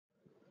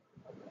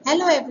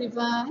Hello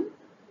everyone,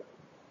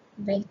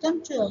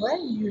 welcome to our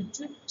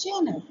YouTube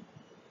channel.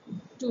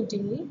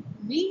 Today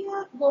we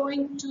are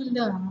going to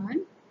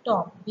learn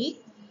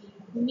topic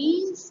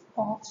means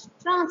of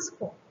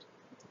transport.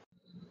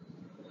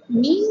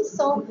 Means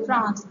of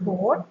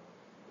transport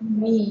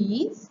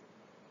means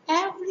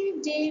every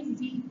day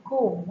we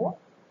go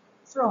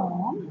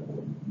from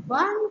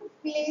one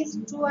place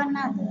to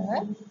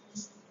another.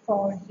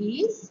 For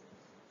this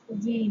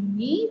we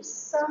need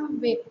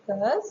some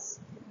vehicles.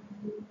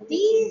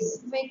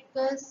 These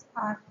vehicles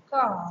are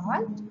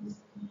called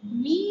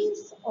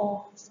means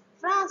of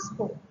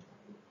transport.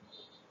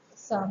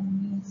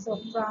 Some means of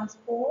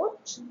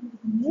transport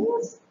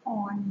move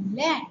on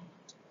land.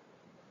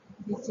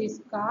 This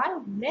is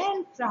called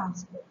land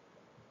transport.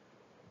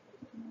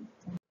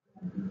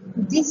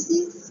 This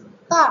is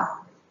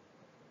car.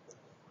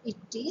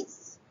 It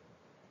is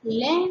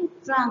land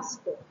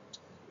transport.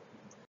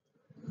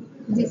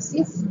 This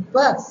is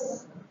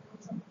bus.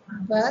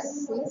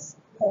 Bus is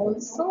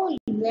also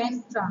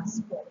land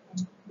transport.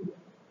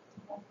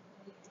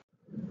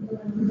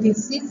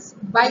 This is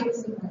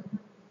bicycle.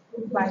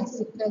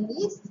 Bicycle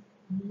is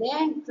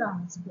land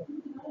transport.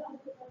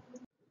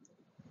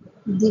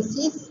 This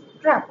is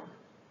truck.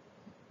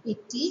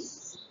 It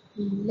is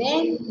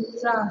land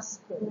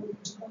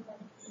transport.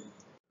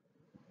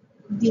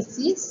 This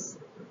is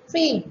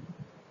train.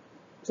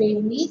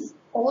 Train is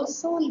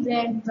also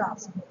land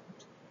transport.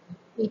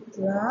 It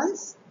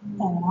runs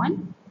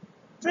on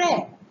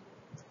track.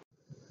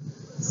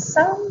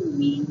 Some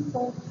means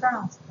of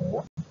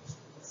transport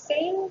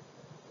sail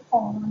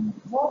on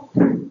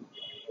water.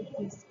 It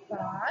is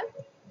called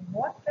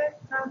water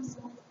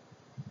transport.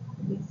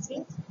 This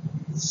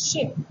is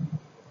ship.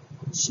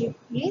 Ship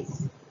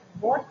is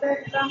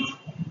water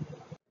transport.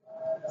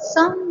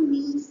 Some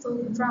means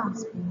of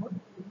transport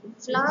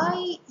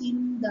fly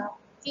in the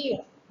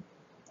air.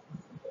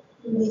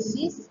 This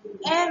is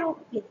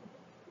aeroplane.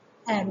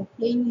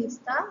 Aeroplane is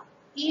the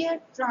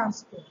air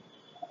transport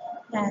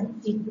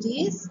and it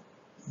is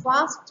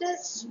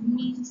fastest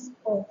means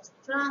of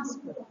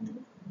transport.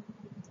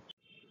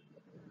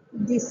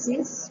 This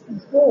is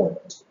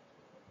boat.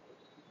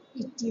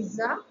 It is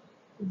a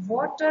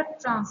water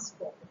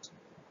transport.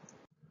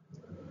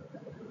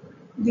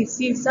 This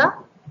is a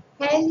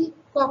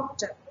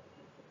helicopter.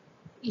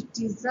 It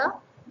is a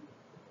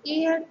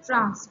air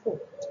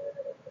transport.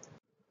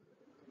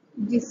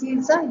 This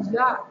is a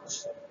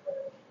yacht.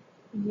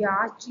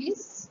 Yacht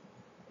is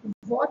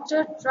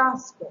water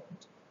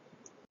transport.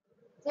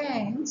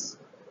 Thanks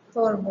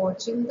for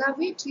watching the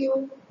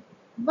video.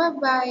 Bye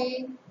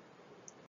bye.